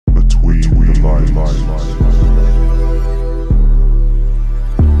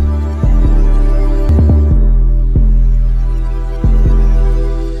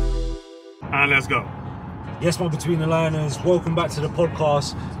And let's go. Yes, my Between the Liners, welcome back to the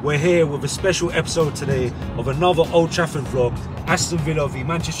podcast. We're here with a special episode today of another Old Trafford vlog. Aston Villa v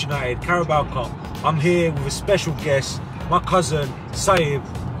Manchester United, Carabao Cup. I'm here with a special guest, my cousin, Syeb.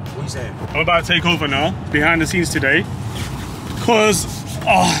 What are you saying? I'm about to take over now, behind the scenes today. Because,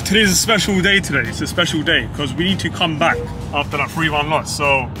 today's a special day today. It's a special day, because we need to come back after that 3-1 loss.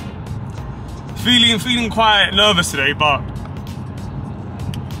 So, feeling quite nervous today, but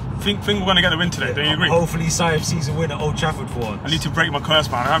think we're going to get the win today, don't you agree? Hopefully Syeb sees a win at Old Trafford for once. I need to break my curse,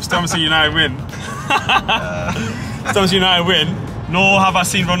 man. I still haven't seen United win. Still haven't seen United win, nor have I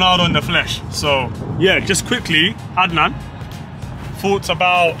seen Ronaldo in the flesh. So, yeah, just quickly, Adnan, thoughts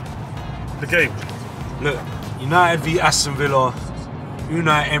about the game? Look, United v Aston Villa,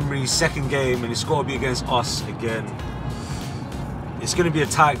 Unai Emery's second game, and it's got to be against us again. It's going to be a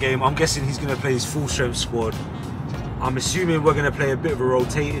tight game. I'm guessing he's going to play his full strength squad. I'm assuming we're going to play a bit of a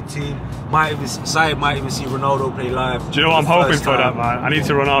rotated team. Syed might even see Ronaldo play live. Do you know what I'm hoping for that, man? I need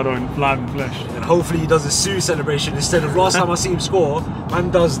to Ronaldo in live in flesh. And hopefully he does a Sue celebration instead of last time I see him score. Man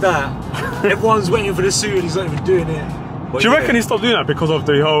does that. Everyone's waiting for the Sue and he's not even doing it. But do you reckon he stopped doing that because of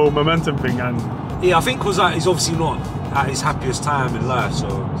the whole momentum thing? And yeah, I think because he's obviously not at his happiest time in life, so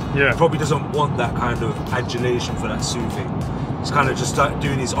yeah, he probably doesn't want that kind of adulation for that Sue thing. He's kind of just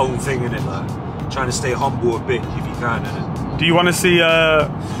doing his own thing in it, like trying to stay humble a bit if he can. And do you want to see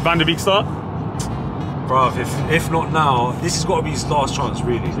Van de Beek start? Bruv, if not now, this has got to be his last chance,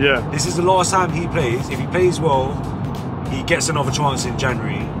 really. Yeah. This is the last time he plays. If he plays well, he gets another chance in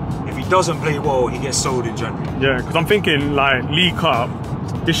January. If he doesn't play well, he gets sold in January. Yeah, because I'm thinking, like, League Cup,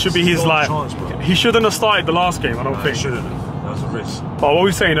 this should be his, like, chance, he shouldn't have started the last game, I don't think. He shouldn't have. That was a risk. But what were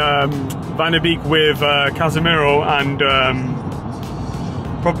we saying? Van de Beek with Casemiro and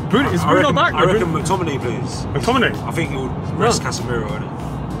Bruno, is Bruno back? I reckon McTominay plays. McTominay? I think he would rest Casemiro,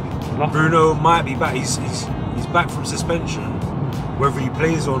 innit? Bruno might be back. He's back from suspension. Whether he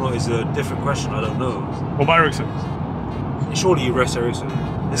plays or not is a different question. I don't know. What about Eriksen? Surely you rest Eriksen.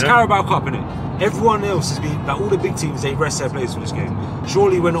 It's Carabao Cup, innit? Everyone else has been, like all the big teams, they rest their players for this game.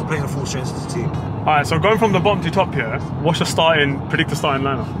 Surely we're not playing a full strength as a team. Alright, so going from the bottom to top here, what's your predicted starting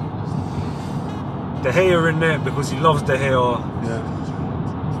lineup? De Gea in there because he loves De Gea. Yeah.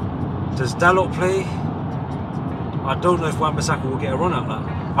 Does Dalot play? I don't know if Wan-Bissaka will get a run at that.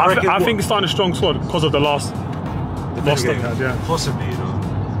 I think he's starting a strong squad because of the last loss that he had, yeah. Possibly, you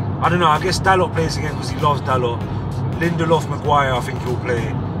know. I don't know, I guess Dalot plays again because he loves Dalot. Lindelof, Maguire, I think he'll play.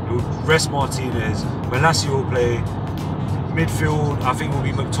 He'll rest Martinez. Malacia will play. Midfield, I think will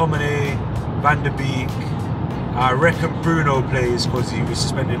be McTominay, Van de Beek. I reckon Bruno plays because he was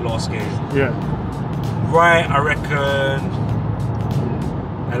suspended last game. Yeah. Right, I reckon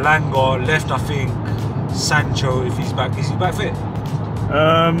Elanga. Left, I think Sancho, if he's back. Is he back fit?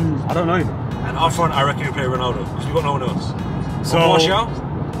 I don't know. And up front, I reckon he'll play Ronaldo because we've got no one else. So, Martial?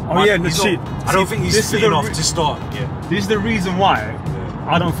 Oh yeah, see, I don't think he's fit enough to start. Yeah. This is the reason why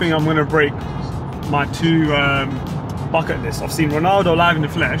I don't think I'm going to break my two bucket lists. I've seen Ronaldo live in the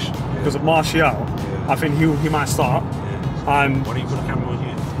flesh because of Martial. Yeah. I think he might start. Yeah. And why don't you put the camera on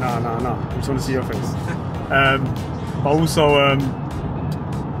you? No. I just want to see your face. But also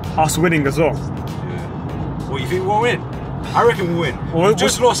us winning as well. Yeah. What, you think we'll win? I reckon we'll win. We've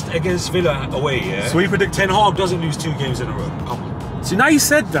just lost against Villa away, yeah? So we predict Ten Hag doesn't lose 2 games in a row. Come on. See, now you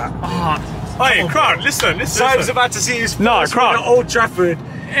said that. Hey, crowd, listen. Syeb's about to see his first win at Old Trafford.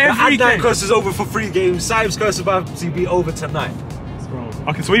 Every game. Curse is over for 3 games. Syeb's curse is about to be over tonight. Bro.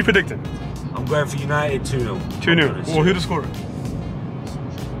 Okay, so what are you predicting? I'm going for United 2-0. 2-0. Well, who'd score it?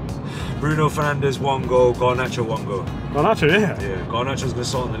 Bruno Fernandes 1 goal, Garnacho 1 goal. Garnacho, yeah. Yeah, Garnacho's going to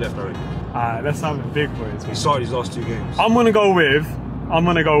start on the left, I reckon. Alright, let's have it big boys. He started his last 2 games. I'm gonna go with I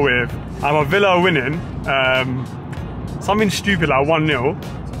have a Villa winning, something stupid like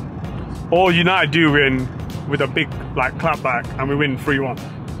 1-0, or United do win with a big like clap back and we win 3-1.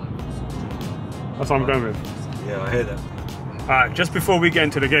 That's what I'm going with. Yeah, I hear that. Alright, just before we get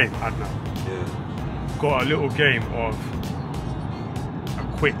into the game, Adnan, got a little game of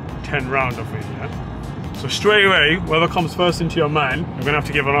a quick 10 round of it, yeah? So straight away, whoever comes first into your mind, you're gonna have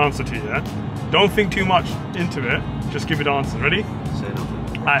to give an answer to, yeah? Don't think too much into it, just give it the answer. Ready? Say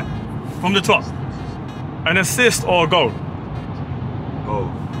nothing. Alright, from the top. An assist or a goal?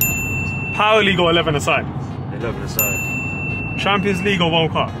 Goal. Power League or 11 aside? 11 aside. Champions League or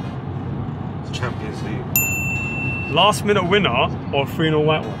World Cup? Champions League. Last minute winner or 3-0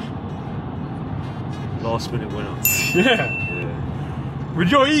 whitewash? Last minute winner. Yeah. With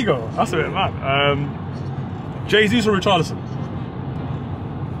your ego, that's a bit mad. Jesus or Richarlison?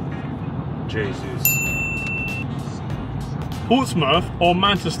 Jesus. Portsmouth or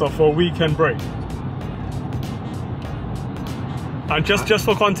Manchester for a weekend break? And just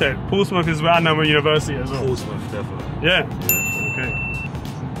for context, Portsmouth is where I am at university as well. Portsmouth, definitely. Yeah? Yeah. Okay.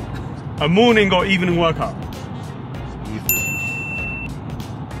 A morning or evening workout? Evening.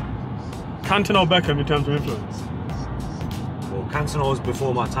 Cantona or Beckham in terms of influence? Well, Cantona was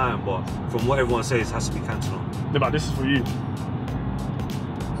before my time, but from what everyone says, it has to be Cantona. No, but this is for you.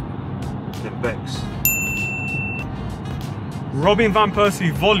 Then Becks. Robin Van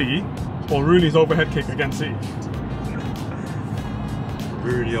Persie volley or Rooney's overhead kick against City?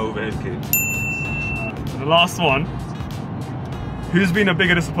 Rooney overhead kick. And the last one, who's been a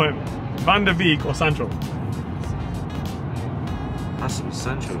bigger disappointment? Van der Beek or Sancho? Has to be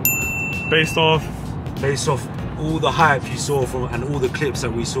Sancho, man. Based off all the hype you saw from and all the clips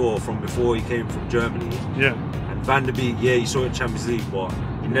that we saw from before he came from Germany. Yeah. And Van der Beek, yeah, you saw it in Champions League, but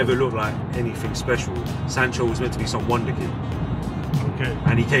he never looked like anything special. Sancho was meant to be some wonder kid. Okay.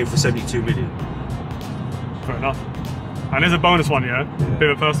 And he came for 72 million. Fair enough. And there's a bonus one, yeah? Bit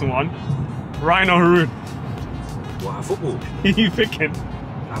of a personal one. Ryan or Haroon? What, at football? Who are you picking?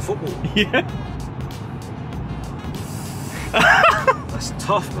 At football? Yeah. That's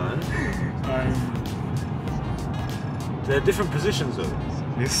tough, man. They're different positions though.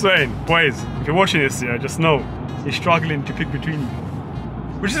 He's saying, boys, if you're watching this, yeah, just know he's struggling to pick between you.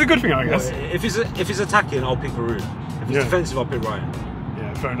 Which is a good thing, I guess. Well, if he's attacking, I'll pick Haroon. If he's defensive, I'll pick Ryan.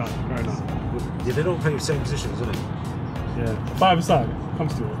 Yeah, fair enough, fair enough. Yeah, they don't play the same positions, do they? Yeah, five-a-side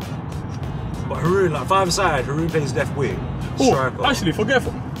comes to it. But Haroon, like five-a-side, Haroon plays left wing. Oh, actually, forget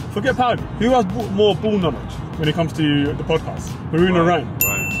Paddy. Who has more ball knowledge when it comes to the podcast? Haroon or Ryan?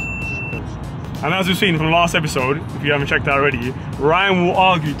 Ryan. And as we've seen from the last episode, if you haven't checked out already, Ryan will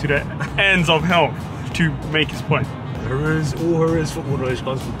argue to the ends of hell to make his point. All Haroon's football knowledge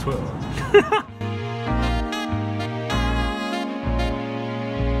comes from Twitter.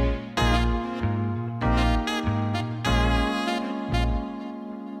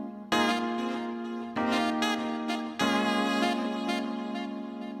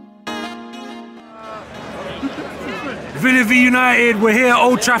 Villa v United, we're here at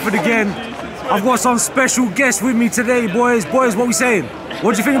Old Trafford again. I've got some special guests with me today, boys. Boys, what we saying?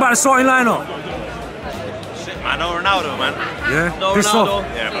 What do you think about the starting lineup? Shit, man, no Ronaldo, man. Yeah? No Pissed Ronaldo. off?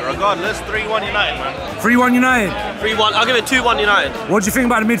 Yeah, but regardless, 3-1 United, man. 3-1 United. 3-1. I'll give it 2-1 United. What do you think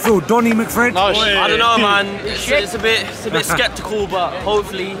about the midfield? Donny, McFred? No, I don't know, man. It's a bit skeptical, but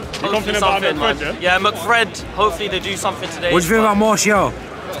hopefully confident about something, man. McFred, Yeah, McFred. Hopefully they do something today. What do you think about Martial?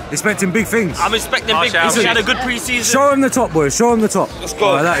 Expecting big things. I'm expecting big things. He had a good pre-season. Show him the top, boys. Show him the top. Let's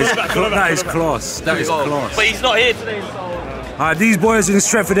go. Oh, that is class. That is class. But he's not here today, so. Alright, these boys are in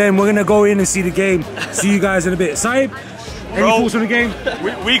Stretford End. We're gonna go in and see the game. See you guys in a bit. Syeb, any thoughts on the game?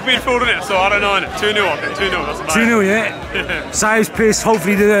 Weak midfield in it, so I don't know. 2-0 on it. 2-0. That's about 2-0, yeah. Syeb's pissed.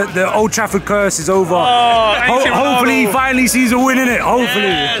 Hopefully the Old Trafford curse is over. Hopefully he finally sees a win in it. Hopefully.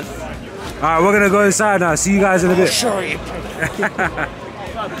 Yes. Alright, we're gonna go inside now. See you guys in a bit. Sure you.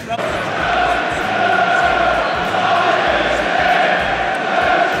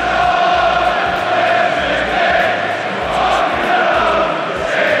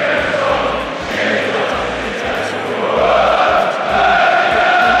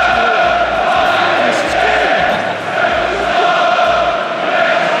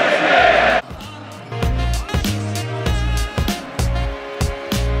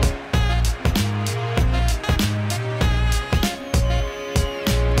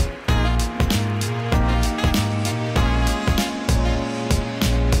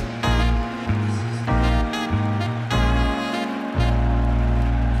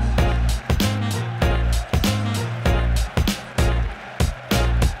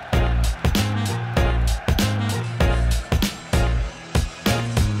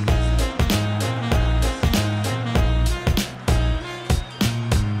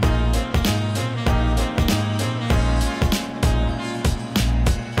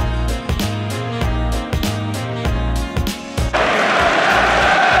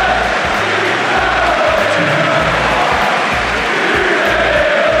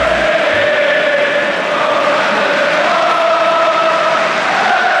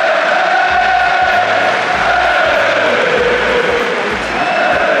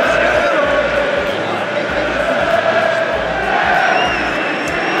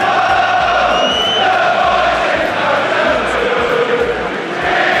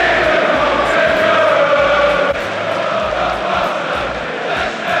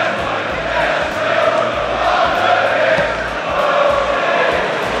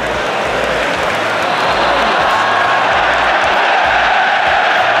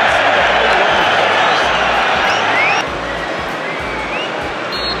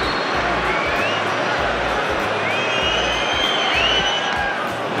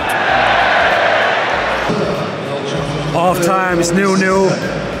 half time, it's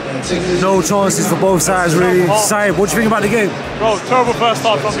 0-0. No chances for both sides really. Syeb, what do you think about the game? Bro, terrible first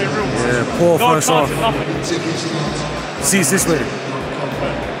half from being real. Yeah, poor No first half. chances, nothing. See it's this way.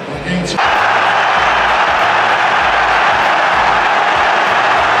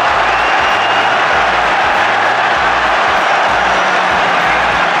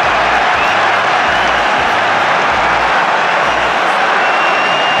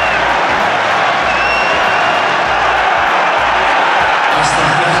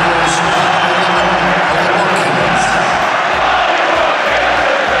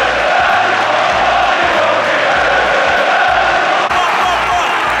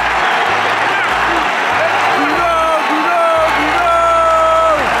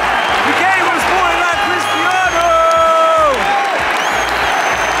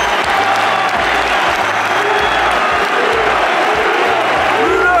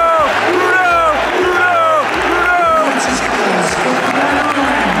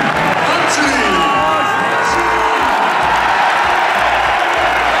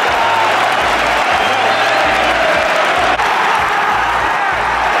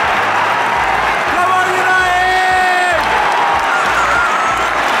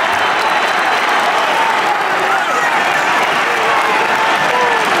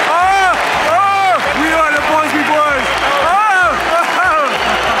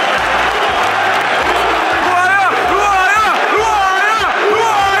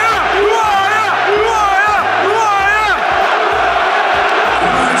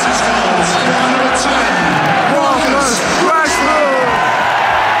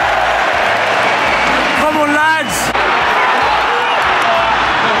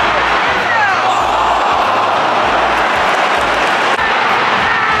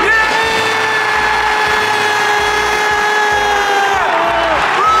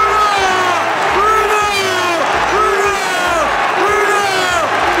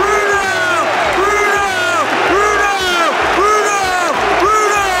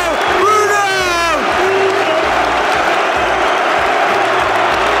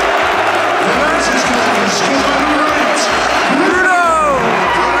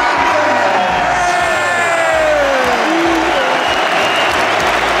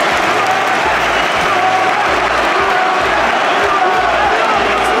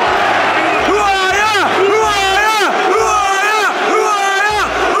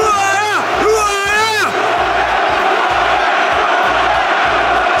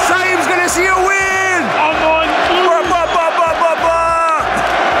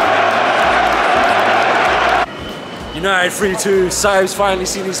 United 3-2. Syeb's finally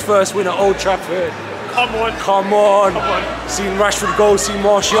seen his first win at Old Trafford. Come on. Come on. Come on. Seen Rashford go, seen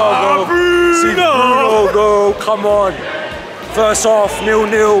Martial go. Seen Bruno go. Come on. First half,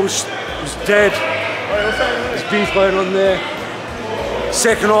 0-0. Was dead. There's beef going on there.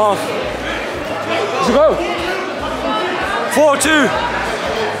 Second half. Where's it go? 4-2.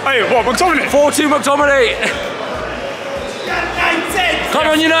 Hey, what, McTominay? 4-2 McTominay. Come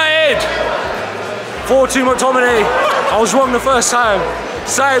on, United. 4-2 McTominay. I was wrong the first time.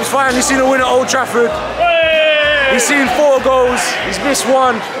 Syeb's finally seen a win at Old Trafford. Hey! He's seen 4 goals. He's missed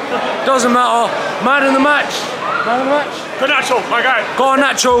 1. Doesn't matter. Man in the match. Man of the match. GARNACHO, my guy.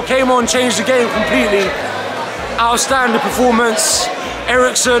 GARNACHO came on, changed the game completely. Outstanding performance.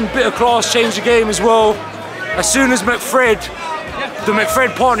 Ericsson, bit of class, changed the game as well. As soon as the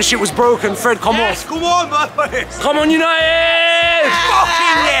McFred partnership was broken, Fred come off. Come on, boys. Come on, United!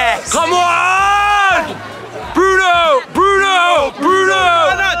 Fucking yes! Come on! Bruno! Bruno! Bruno!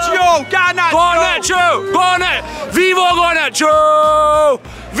 Garnacho! Garnacho! Garnacho! Viva Garnacho!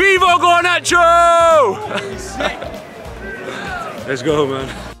 Viva Garnacho! Let's go, man.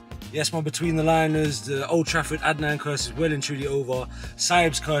 Yes, my between the liners, the Old Trafford Adnan curse is well and truly over.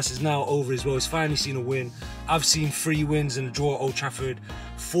 Syeb's curse is now over as well. He's finally seen a win. I've seen 3 wins and a draw at Old Trafford.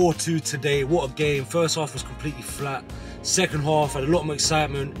 4-2 today. What a game. First half was completely flat. Second half had a lot more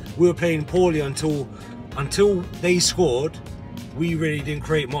excitement. We were playing poorly until they scored. We really didn't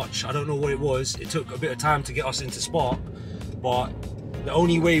create much. I don't know what it was. It took a bit of time to get us into spark, but the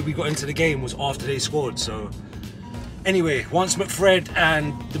only way we got into the game was after they scored. So anyway, once McFred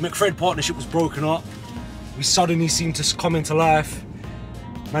and the McFred partnership was broken up, we suddenly seemed to come into life.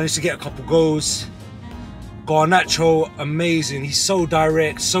 Managed to get a couple goals. Garnacho, amazing. He's so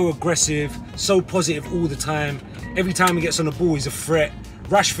direct, so aggressive, so positive all the time. Every time he gets on the ball, he's a threat.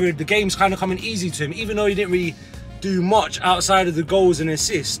 Rashford, the game's kind of coming easy to him, even though he didn't really do much outside of the goals and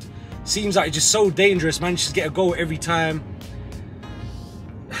assists. Seems like he's just so dangerous, manages to get a goal every time.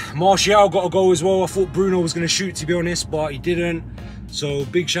 Martial got a goal as well. I thought Bruno was going to shoot, to be honest, but he didn't. So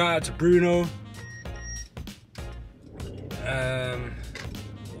big shout out to Bruno.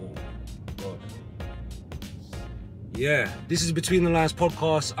 yeah, this is Between the Lines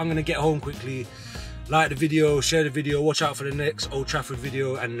podcast. I'm gonna get home quickly. Like the video, share the video, watch out for the next Old Trafford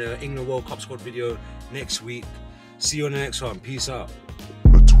video and the England World Cup squad video next week. See you on the next one. Peace out.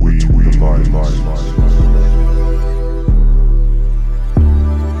 Between the lines.